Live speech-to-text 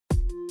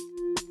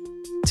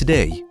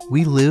Today,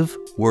 we live,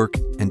 work,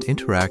 and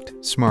interact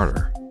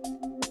smarter.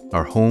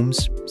 Our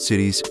homes,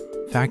 cities,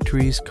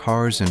 factories,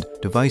 cars, and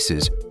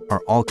devices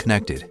are all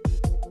connected.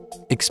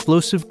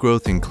 Explosive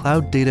growth in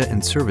cloud data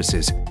and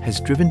services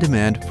has driven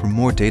demand for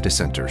more data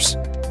centers.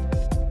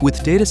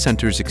 With data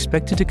centers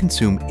expected to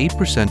consume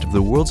 8% of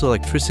the world's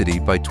electricity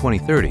by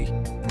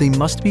 2030, they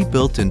must be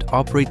built and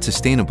operate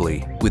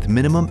sustainably with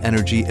minimum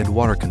energy and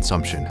water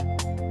consumption.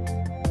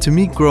 To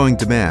meet growing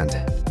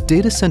demand,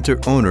 data center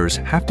owners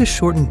have to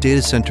shorten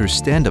data center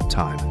stand-up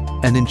time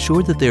and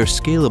ensure that they are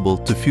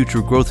scalable to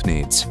future growth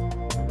needs.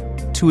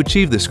 To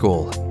achieve this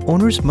goal,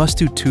 owners must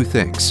do two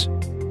things: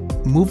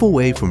 move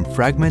away from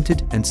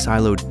fragmented and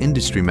siloed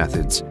industry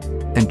methods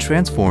and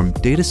transform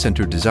data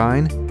center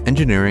design,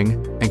 engineering,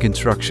 and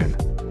construction.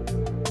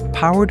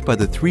 Powered by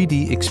the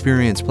 3D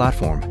Experience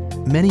platform,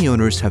 many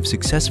owners have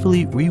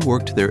successfully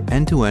reworked their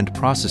end-to-end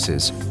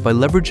processes by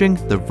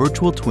leveraging the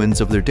virtual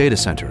twins of their data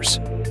centers.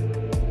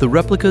 The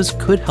replicas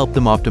could help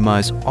them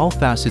optimize all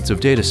facets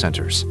of data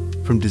centers,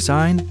 from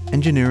design,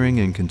 engineering,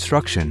 and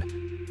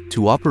construction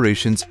to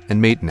operations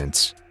and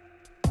maintenance.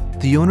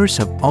 The owners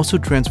have also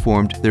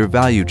transformed their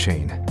value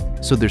chain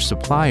so their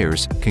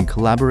suppliers can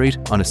collaborate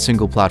on a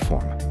single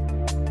platform.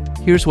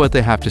 Here's what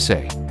they have to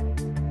say.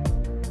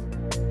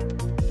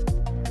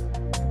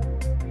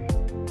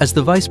 As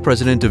the Vice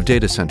President of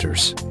Data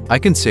Centers, I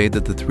can say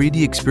that the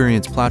 3D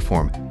Experience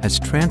platform has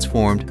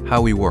transformed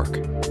how we work.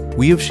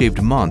 We have shaved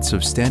months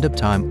of stand-up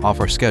time off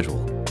our schedule.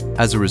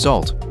 As a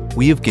result,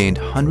 we have gained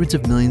hundreds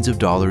of millions of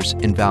dollars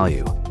in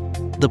value.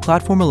 The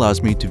platform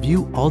allows me to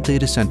view all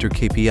data center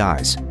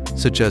KPIs,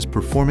 such as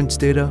performance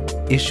data,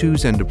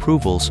 issues, and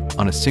approvals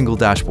on a single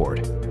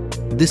dashboard.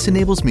 This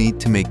enables me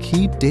to make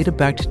key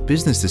data-backed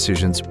business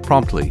decisions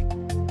promptly.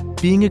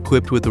 Being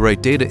equipped with the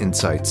right data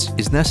insights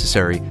is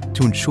necessary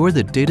to ensure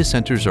that data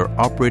centers are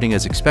operating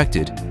as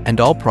expected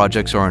and all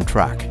projects are on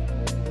track.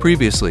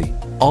 Previously,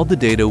 all the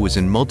data was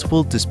in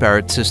multiple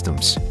disparate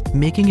systems,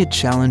 making it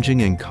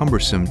challenging and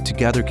cumbersome to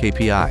gather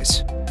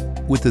KPIs.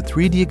 With the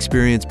 3D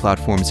Experience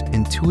platform's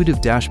intuitive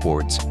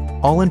dashboards,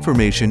 all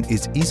information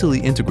is easily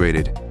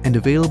integrated and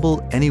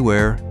available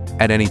anywhere,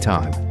 at any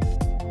time.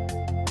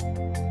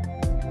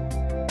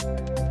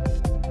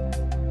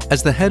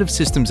 As the head of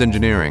systems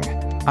engineering,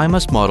 I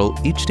must model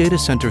each data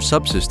center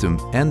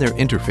subsystem and their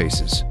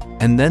interfaces,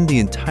 and then the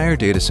entire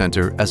data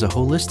center as a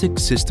holistic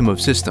system of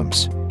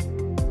systems.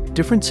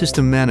 Different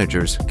system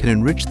managers can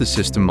enrich the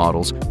system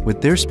models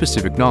with their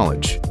specific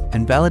knowledge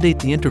and validate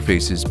the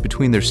interfaces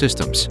between their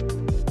systems.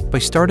 By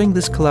starting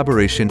this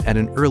collaboration at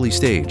an early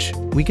stage,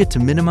 we get to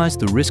minimize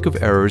the risk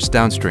of errors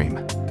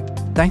downstream.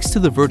 Thanks to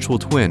the virtual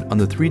twin on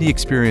the 3D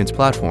Experience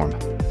platform,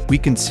 we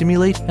can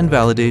simulate and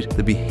validate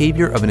the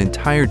behavior of an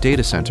entire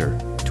data center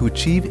to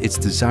achieve its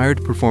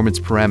desired performance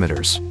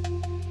parameters.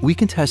 We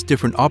can test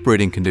different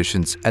operating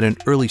conditions at an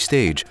early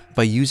stage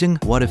by using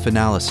what-if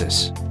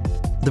analysis.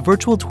 The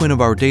virtual twin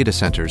of our data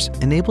centers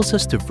enables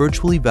us to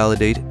virtually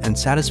validate and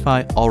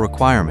satisfy all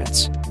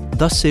requirements,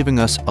 thus saving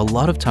us a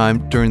lot of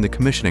time during the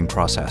commissioning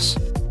process.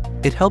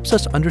 It helps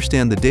us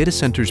understand the data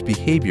center's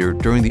behavior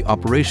during the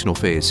operational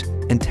phase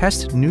and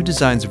test new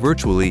designs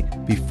virtually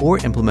before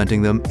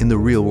implementing them in the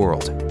real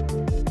world.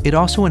 It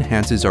also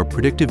enhances our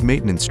predictive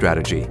maintenance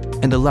strategy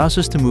and allows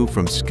us to move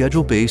from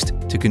schedule-based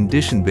to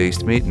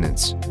condition-based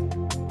maintenance.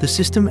 The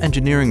system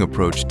engineering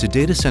approach to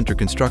data center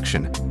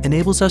construction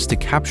enables us to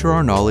capture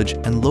our knowledge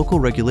and local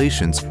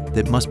regulations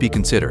that must be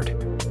considered.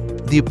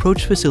 The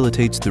approach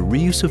facilitates the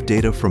reuse of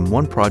data from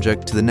one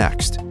project to the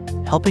next,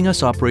 helping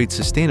us operate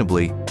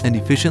sustainably and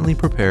efficiently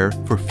prepare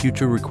for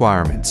future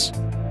requirements.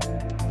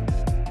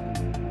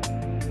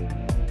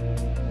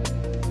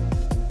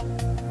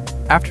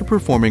 After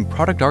performing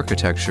product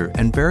architecture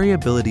and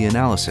variability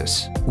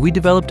analysis, we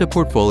developed a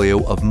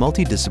portfolio of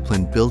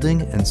multidiscipline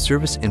building and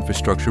service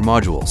infrastructure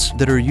modules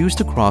that are used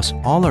across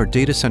all our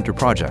data center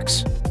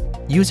projects.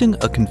 Using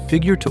a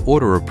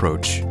configure-to-order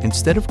approach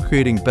instead of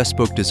creating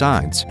bespoke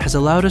designs has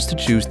allowed us to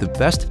choose the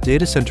best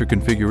data center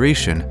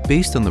configuration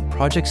based on the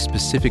project's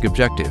specific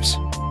objectives.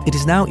 It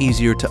is now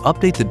easier to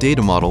update the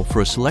data model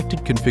for a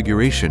selected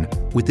configuration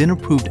within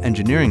approved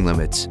engineering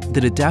limits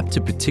that adapt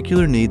to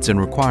particular needs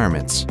and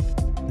requirements.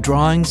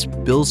 Drawings,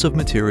 bills of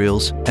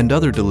materials, and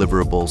other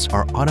deliverables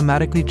are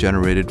automatically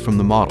generated from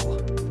the model.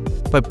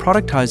 By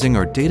productizing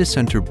our data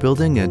center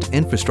building and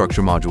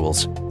infrastructure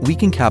modules, we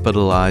can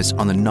capitalize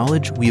on the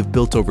knowledge we have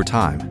built over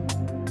time.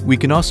 We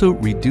can also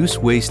reduce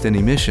waste and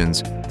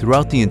emissions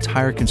throughout the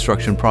entire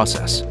construction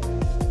process.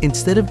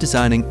 Instead of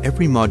designing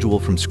every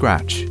module from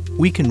scratch,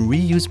 we can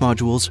reuse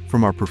modules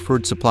from our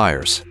preferred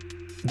suppliers.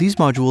 These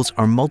modules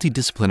are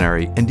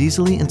multidisciplinary and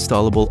easily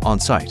installable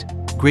on-site,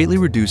 greatly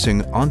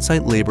reducing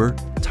on-site labor,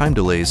 time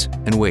delays,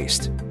 and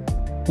waste.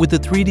 With the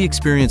 3D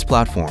Experience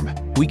platform,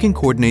 we can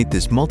coordinate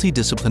this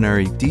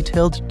multidisciplinary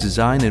detailed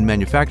design and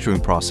manufacturing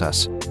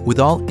process with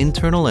all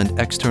internal and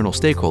external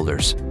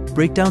stakeholders,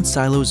 break down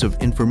silos of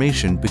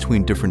information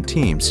between different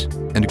teams,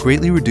 and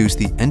greatly reduce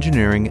the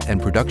engineering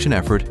and production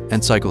effort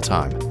and cycle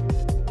time.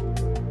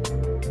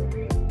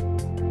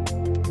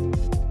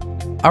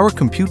 Our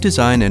compute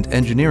design and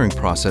engineering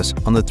process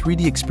on the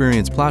 3D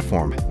Experience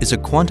platform is a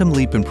quantum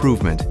leap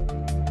improvement.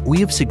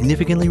 We have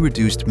significantly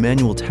reduced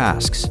manual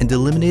tasks and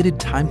eliminated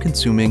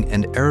time-consuming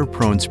and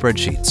error-prone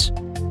spreadsheets.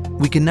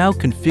 We can now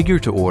configure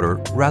to order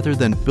rather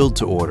than build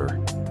to order.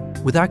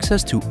 With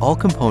access to all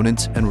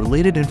components and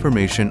related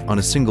information on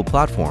a single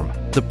platform,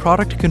 the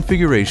product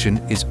configuration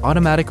is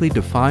automatically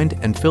defined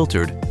and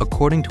filtered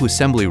according to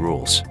assembly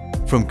rules,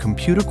 from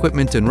compute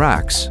equipment and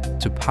racks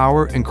to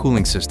power and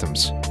cooling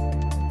systems.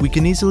 We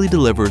can easily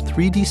deliver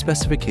 3D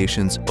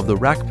specifications of the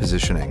rack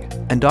positioning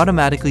and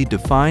automatically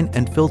define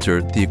and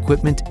filter the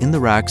equipment in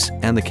the racks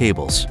and the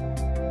cables.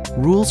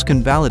 Rules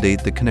can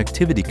validate the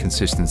connectivity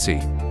consistency,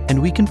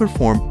 and we can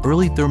perform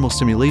early thermal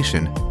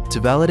simulation to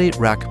validate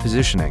rack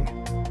positioning.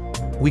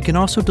 We can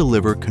also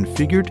deliver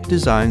configured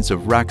designs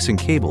of racks and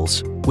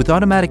cables with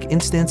automatic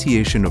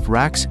instantiation of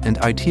racks and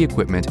IT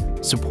equipment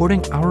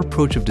supporting our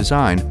approach of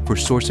design for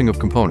sourcing of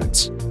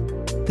components.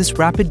 This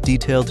rapid,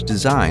 detailed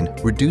design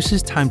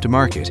reduces time to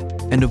market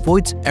and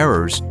avoids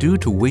errors due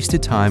to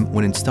wasted time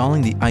when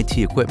installing the IT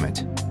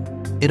equipment.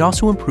 It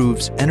also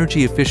improves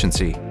energy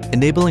efficiency,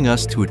 enabling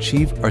us to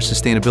achieve our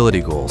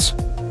sustainability goals.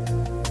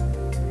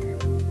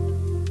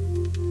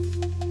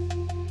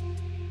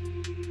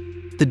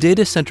 The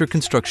data center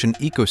construction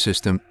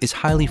ecosystem is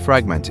highly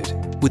fragmented,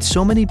 with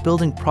so many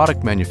building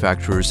product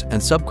manufacturers and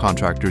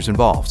subcontractors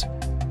involved.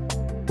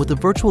 With the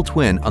virtual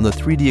twin on the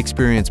 3D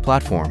Experience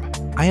platform,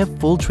 I have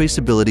full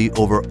traceability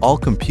over all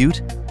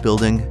compute,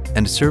 building,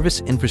 and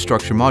service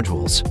infrastructure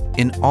modules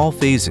in all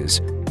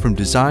phases, from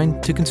design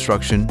to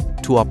construction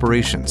to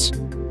operations.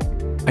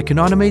 I can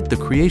automate the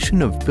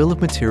creation of bill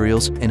of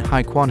materials in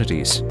high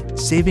quantities,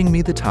 saving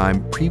me the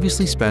time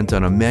previously spent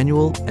on a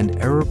manual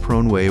and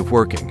error-prone way of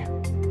working.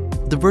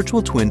 The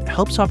virtual twin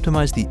helps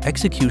optimize the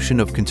execution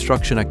of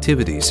construction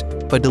activities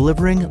by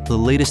delivering the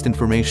latest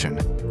information,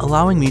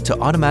 allowing me to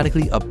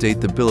automatically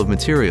update the bill of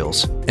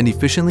materials and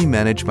efficiently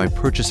manage my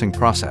purchasing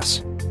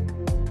process.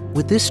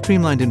 With this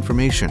streamlined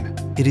information,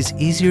 it is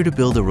easier to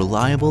build a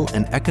reliable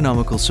and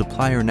economical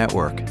supplier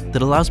network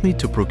that allows me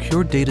to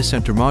procure data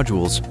center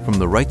modules from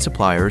the right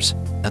suppliers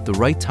at the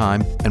right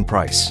time and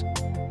price.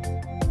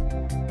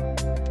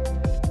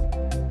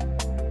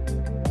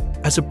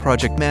 As a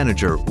project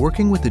manager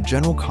working with the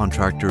general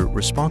contractor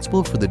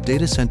responsible for the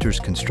data center's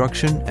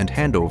construction and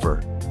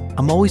handover,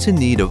 I'm always in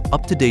need of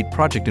up-to-date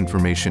project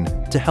information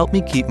to help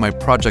me keep my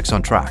projects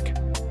on track.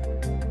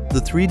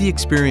 The 3D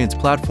Experience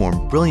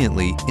platform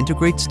brilliantly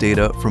integrates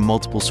data from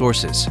multiple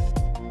sources.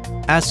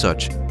 As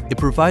such, it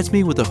provides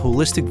me with a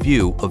holistic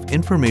view of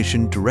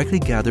information directly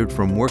gathered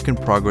from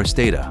work-in-progress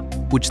data,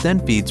 which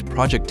then feeds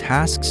project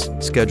tasks,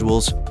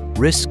 schedules,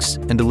 risks,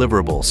 and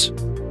deliverables.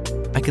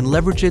 I can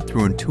leverage it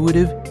through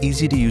intuitive,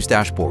 easy-to-use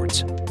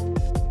dashboards.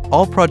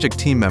 All project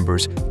team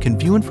members can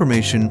view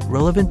information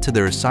relevant to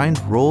their assigned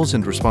roles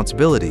and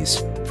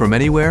responsibilities from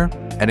anywhere,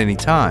 at any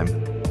time,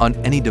 on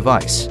any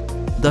device,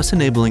 thus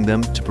enabling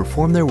them to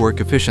perform their work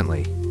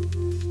efficiently.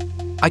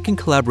 I can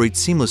collaborate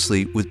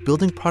seamlessly with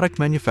building product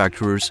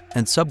manufacturers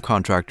and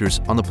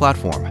subcontractors on the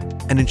platform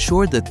and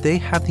ensure that they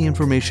have the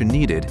information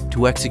needed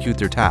to execute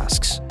their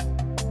tasks.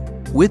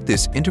 With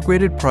this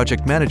integrated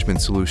project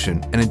management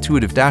solution and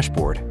intuitive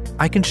dashboard,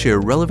 I can share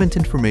relevant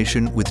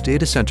information with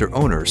data center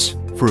owners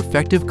for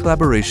effective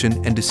collaboration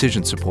and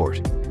decision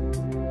support.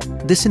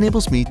 This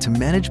enables me to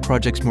manage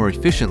projects more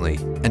efficiently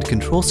and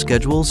control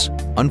schedules,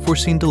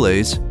 unforeseen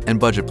delays, and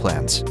budget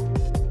plans.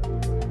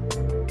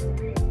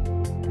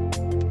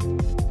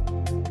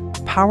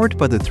 Powered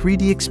by the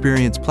 3D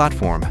Experience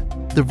platform,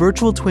 the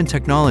virtual twin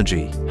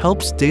technology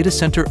helps data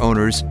center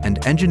owners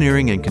and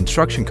engineering and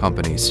construction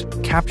companies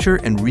capture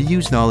and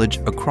reuse knowledge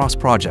across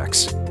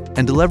projects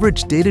and to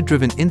leverage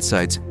data-driven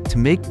insights to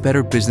make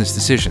better business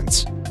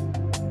decisions.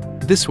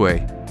 This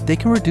way, they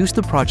can reduce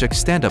the project's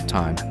stand-up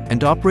time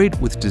and operate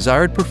with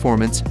desired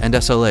performance and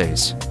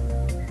SLAs.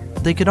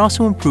 They can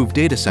also improve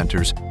data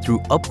centers through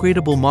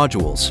upgradable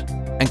modules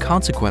and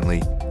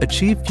consequently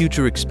achieve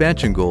future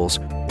expansion goals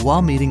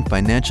while meeting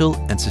financial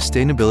and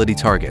sustainability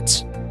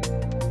targets.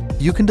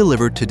 You can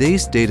deliver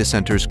today's data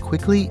centers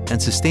quickly and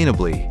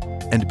sustainably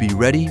and be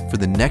ready for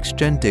the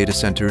next-gen data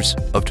centers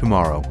of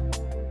tomorrow.